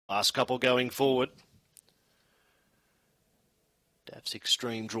Last couple going forward. Daff's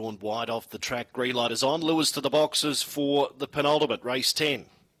Extreme drawn wide off the track. Green light is on. Lewis to the boxes for the penultimate, race 10.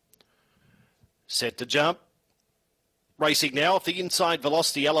 Set to jump. Racing now off the inside,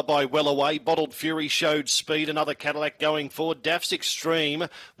 Velocity Alibi well away. Bottled Fury showed speed. Another Cadillac going forward. Daff's Extreme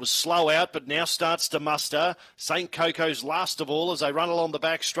was slow out, but now starts to muster. St. Coco's last of all as they run along the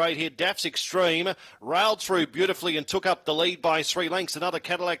back straight here. Daff's Extreme railed through beautifully and took up the lead by 3 lengths. Another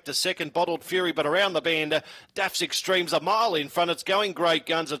Cadillac to second, Bottled Fury, but around the bend, Daff's Extreme's a mile in front. It's going great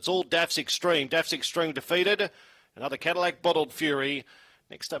guns. It's all Daff's Extreme. Daff's Extreme defeated. Another Cadillac, Bottled Fury.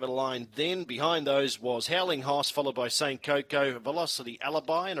 Next over the line then, behind those was Howling Hoss, followed by St. Coco, Velocity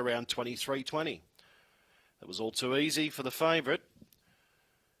Alibi, and around 23.20. That was all too easy for the favourite.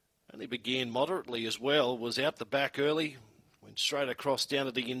 Only began moderately as well, was out the back early, went straight across down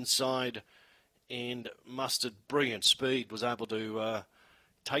to the inside and mustered brilliant speed, was able to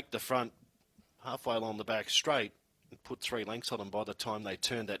take the front halfway along the back straight and put 3 lengths on them by the time they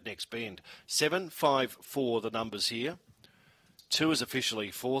turned that next bend. 7, 5, 4 the numbers here. 2 is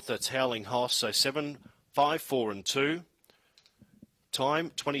officially fourth. That's Howling Hoss. So 7, 5, 4 and 2. Time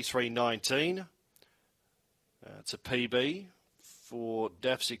 23.19. It's a PB for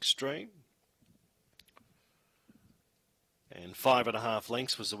Daff's Extreme. And 5.5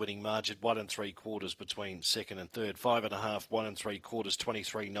 lengths was the winning margin. 1 3/4 between second and third. 5.5, 1 3/4,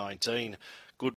 23.19. Good.